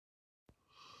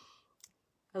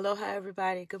Aloha,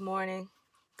 everybody. Good morning.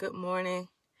 Good morning.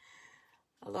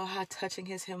 Aloha, touching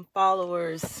him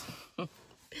followers.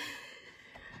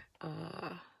 uh,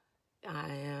 I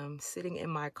am sitting in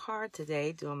my car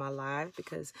today doing my live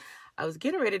because I was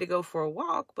getting ready to go for a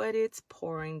walk, but it's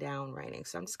pouring down raining.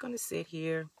 So I'm just going to sit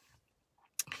here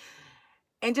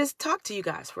and just talk to you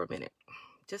guys for a minute.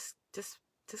 Just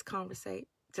conversate.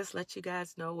 Just let you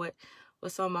guys know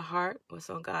what's on my heart, what's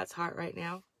on God's heart right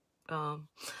now. I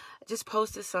just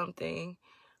posted something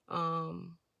a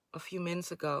few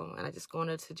minutes ago, and I just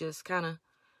wanted to just kind of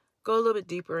go a little bit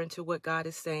deeper into what God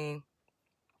is saying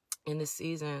in this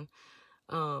season.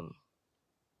 There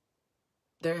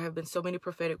have been so many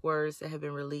prophetic words that have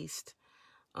been released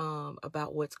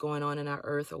about what's going on in our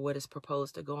earth, or what is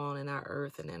proposed to go on in our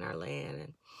earth and in our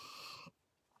land.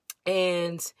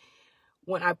 And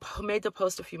when I made the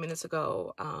post a few minutes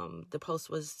ago, the post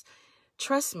was,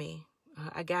 trust me,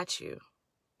 I got you.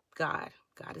 God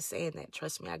is saying that,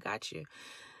 trust me, I got you.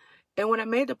 And when I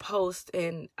made the post,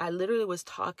 and I literally was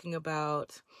talking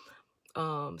about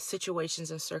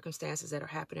situations and circumstances that are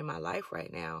happening in my life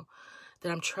right now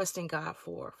that I'm trusting God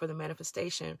for the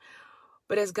manifestation.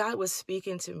 But as God was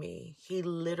speaking to me, he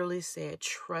literally said,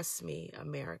 trust me,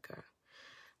 America.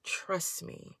 Trust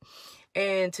me.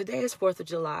 And today is 4th of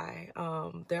July.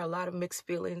 There are a lot of mixed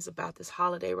feelings about this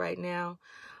holiday right now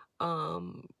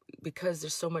because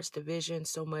there's so much division,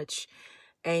 so much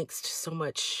angst, so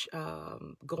much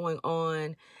going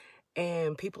on.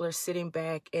 And people are sitting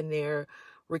back and they're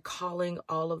recalling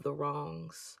all of the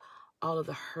wrongs, all of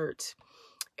the hurt,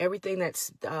 everything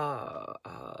that's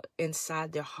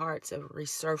inside their hearts of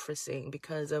resurfacing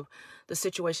because of the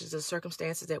situations and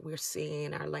circumstances that we're seeing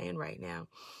in our land right now.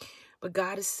 But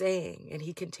God is saying, and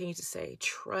he continues to say,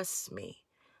 trust me,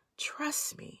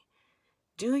 trust me.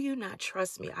 Do you not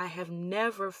trust me? I have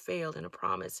never failed in a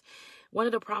promise. One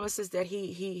of the promises that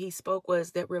he spoke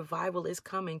was that revival is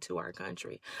coming to our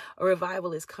country. A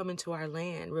revival is coming to our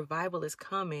land. Revival is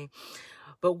coming.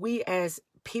 But we as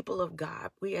people of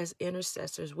God, we as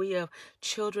intercessors, we as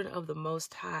children of the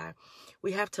Most High,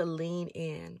 we have to lean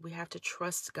in. We have to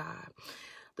trust God.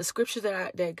 The scripture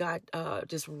that God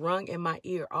just rung in my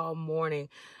ear all morning,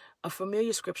 a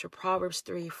familiar scripture, Proverbs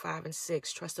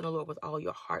 3:5-6. Trust in the Lord with all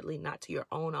your heart, lean not to your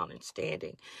own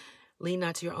understanding. Lean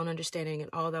not to your own understanding, in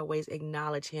all thy ways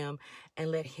acknowledge him,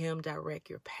 and let him direct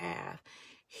your path.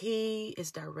 He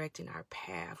is directing our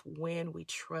path when we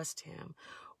trust him,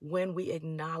 when we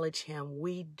acknowledge him,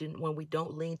 when we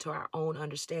don't lean to our own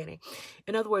understanding.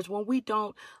 In other words, when we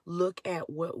don't look at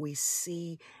what we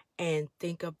see and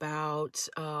think about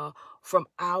from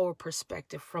our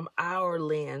perspective, from our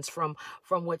lens, from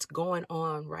what's going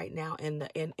on right now in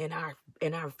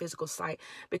our physical sight,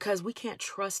 because we can't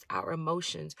trust our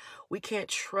emotions. We can't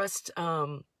trust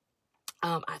our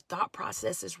thought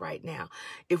processes right now.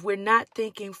 If we're not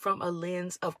thinking from a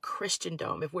lens of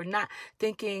Christendom, if we're not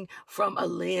thinking from a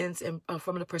lens and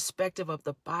from the perspective of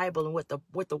the Bible and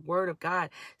what the Word of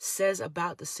God says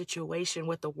about the situation,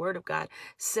 what the Word of God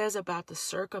says about the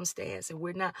circumstance, and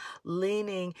we're not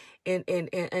leaning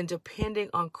and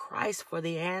depending on Christ for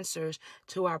the answers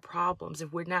to our problems,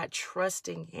 if we're not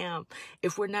trusting him,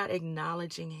 if we're not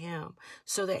acknowledging him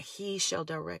so that he shall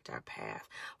direct our path.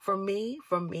 For me,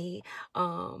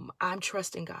 I'm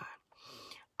trusting God.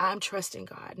 I'm trusting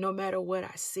God no matter what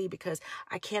I see, because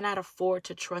I cannot afford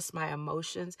to trust my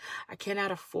emotions. I cannot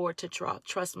afford to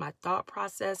trust my thought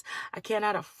process. I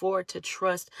cannot afford to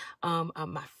trust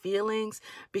my feelings,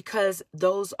 because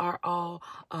those are all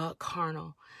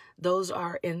carnal. Those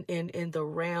are in the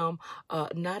realm,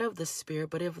 not of the spirit,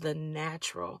 but of the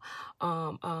natural.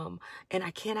 And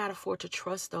I cannot afford to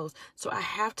trust those. So I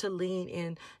have to lean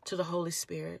in to the Holy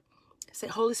Spirit. Say,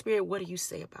 Holy Spirit, what do you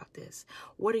say about this?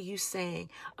 What are you saying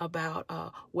about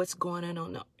what's going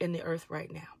on in the earth right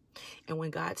now? And when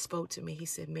God spoke to me, he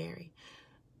said, Mary,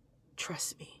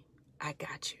 trust me. I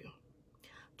got you.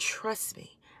 Trust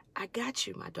me. I got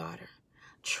you, my daughter.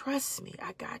 Trust me.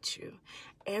 I got you.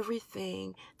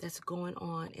 Everything that's going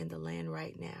on in the land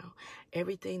right now,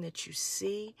 everything that you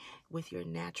see with your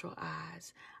natural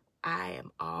eyes,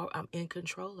 I'm in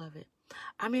control of it.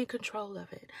 I'm in control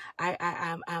of it.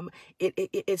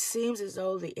 It seems as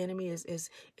though the enemy is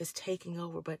taking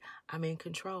over, but I'm in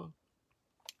control.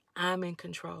 I'm in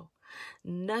control.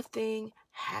 Nothing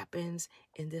happens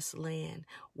in this land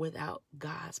without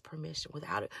God's permission,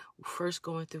 without it first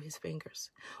going through his fingers,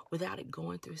 without it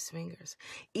going through his fingers.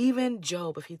 Even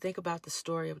Job, if you think about the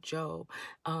story of Job,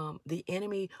 the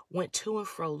enemy went to and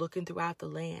fro looking throughout the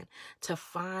land to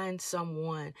find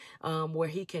someone where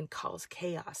he can cause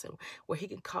chaos and where he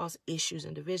can cause issues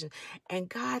and division. And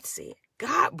God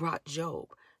brought Job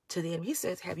to the enemy. He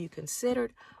says, have you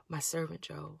considered my servant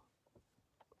Job?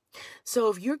 So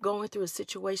if you're going through a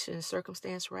situation and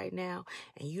circumstance right now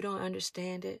and you don't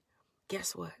understand it,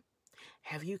 guess what?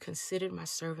 Have you considered my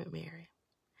servant Mary?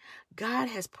 God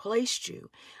has placed you,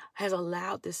 has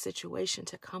allowed this situation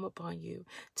to come upon you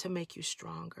to make you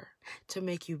stronger, to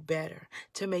make you better,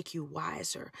 to make you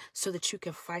wiser, so that you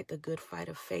can fight the good fight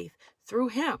of faith through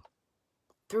him,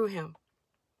 through him.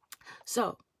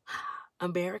 So,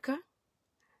 America,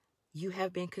 you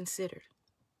have been considered.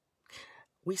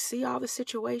 We see all the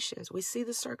situations. We see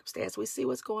the circumstance. We see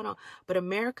what's going on. But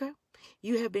America,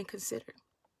 you have been considered.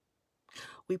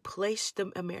 We placed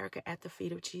America at the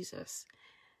feet of Jesus.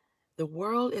 The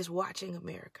world is watching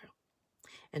America.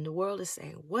 And the world is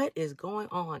saying, what is going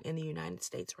on in the United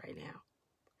States right now?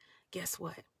 Guess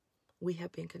what? We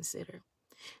have been considered.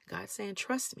 God's saying,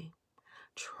 trust me.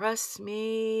 Trust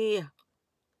me.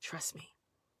 Trust me.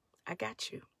 I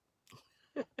got you.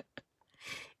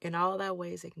 In all thy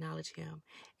ways acknowledge him,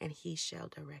 and he shall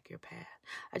direct your path.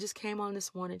 I just came on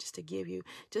this morning just to give you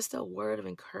just a word of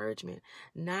encouragement,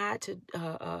 not to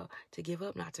give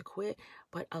up, not to quit,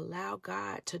 but allow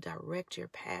God to direct your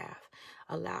path.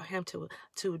 Allow him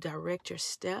to direct your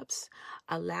steps.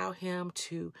 Allow him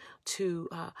to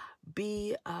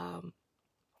be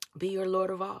your Lord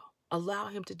of all. Allow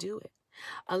him to do it.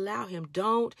 Allow him.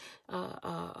 Don't,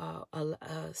 God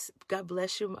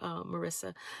bless you,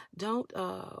 Marissa. Don't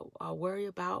worry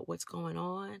about what's going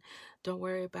on. Don't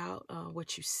worry about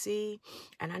what you see.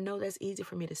 And I know that's easy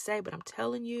for me to say, but I'm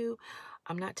telling you,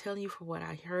 I'm not telling you for what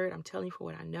I heard. I'm telling you for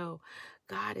what I know.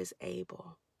 God is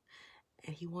able,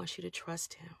 and he wants you to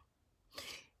trust him.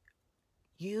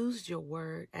 Use your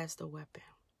word as the weapon.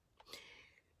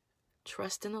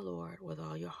 Trust in the Lord with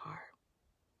all your heart.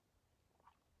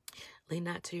 Lean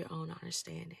not to your own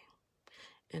understanding.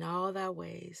 In all thy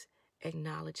ways,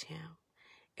 acknowledge him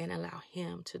and allow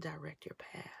him to direct your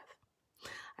path.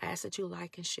 I ask that you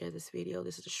like and share this video.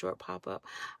 This is a short pop-up.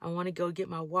 I want to go get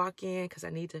my walk in because I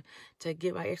need to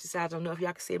get my exercise. I don't know if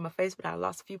y'all can see it in my face, but I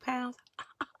lost a few pounds.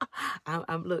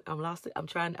 I'm lost. I'm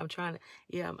trying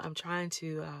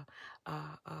to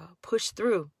push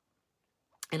through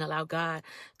and allow God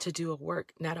to do a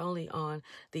work not only on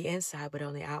the inside, but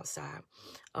on the outside.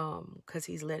 Because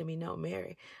he's letting me know,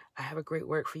 Mary, I have a great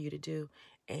work for you to do,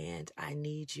 and I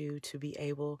need you to be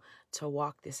able to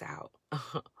walk this out.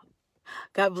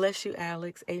 God bless you,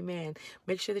 Alex. Amen.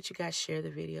 Make sure that you guys share the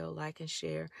video, like and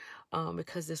share,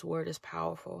 because this word is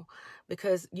powerful.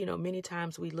 Because, you know, many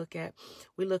times we look at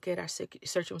our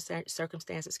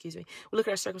circumstances, excuse me. We look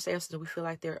at our circumstances and we feel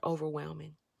like they're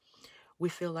overwhelming. We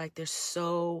feel like they're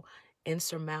so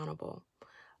insurmountable,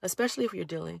 especially if you're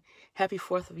dealing. Happy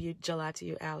 4th of July to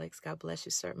you, Alex. God bless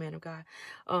you, sir, man of God.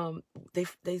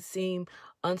 They seem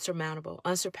unsurmountable,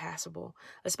 unsurpassable,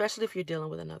 especially if you're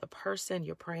dealing with another person.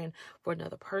 You're praying for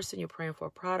another person. You're praying for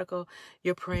a prodigal.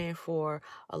 You're praying for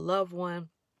a loved one.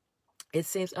 It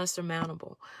seems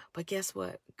unsurmountable. But guess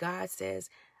what? God says,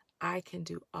 I can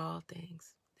do all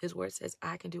things. His word says,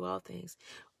 I can do all things.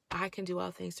 I can do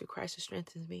all things through Christ who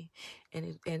strengthens me.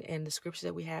 And the scripture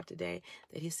that we have today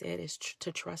that he said is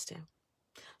to trust him.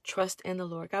 Trust in the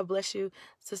Lord. God bless you,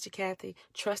 Sister Kathy.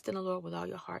 Trust in the Lord with all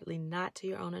your heart. Lean not to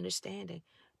your own understanding.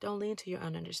 Don't lean to your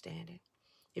own understanding.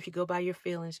 If you go by your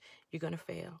feelings, you're going to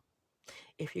fail.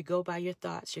 If you go by your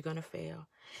thoughts, you're going to fail.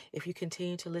 If you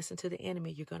continue to listen to the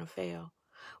enemy, you're going to fail.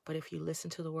 But if you listen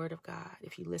to the word of God,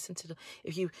 if you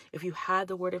hide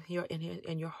the word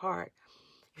in your heart,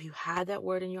 if you hide that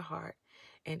word in your heart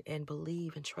and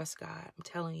believe and trust God, I'm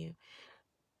telling you,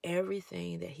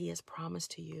 everything that he has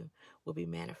promised to you will be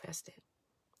manifested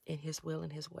in his will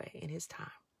and his way, in his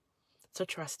time. So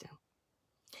trust him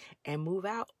and move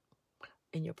out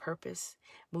in your purpose.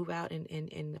 Move out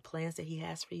in the plans that he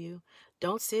has for you.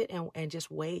 Don't sit and just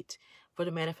wait for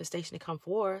the manifestation to come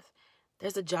forth.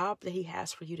 There's a job that he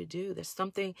has for you to do. There's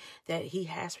something that he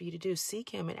has for you to do. Seek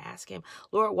him and ask him,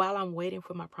 Lord, while I'm waiting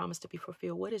for my promise to be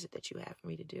fulfilled, what is it that you have for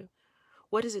me to do?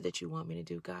 What is it that you want me to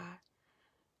do, God?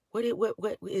 What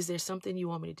is there something you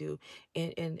want me to do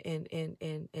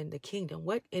in the kingdom?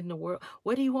 What in the world?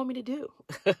 What do you want me to do?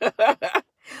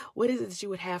 What is it that you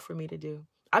would have for me to do?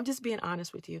 I'm just being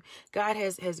honest with you. God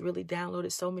has really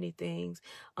downloaded so many things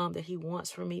that he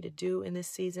wants for me to do in this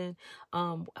season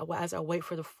as I wait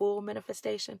for the full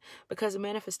manifestation, because the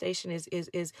manifestation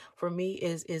is for me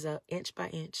is a inch by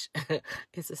inch.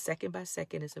 It's a second by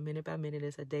second. It's a minute by minute.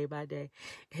 It's a day by day.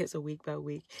 It's a week by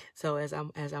week. So as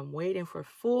I'm waiting for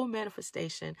full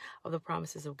manifestation of the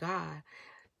promises of God,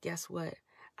 guess what?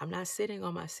 I'm not sitting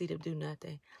on my seat of do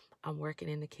nothing. I'm working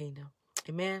in the kingdom.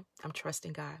 Amen. I'm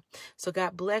trusting God. So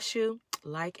God bless you.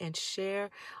 like and share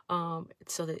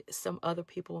so that some other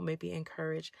people may be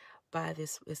encouraged by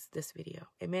this video.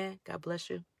 Amen. God bless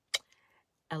you.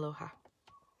 Aloha.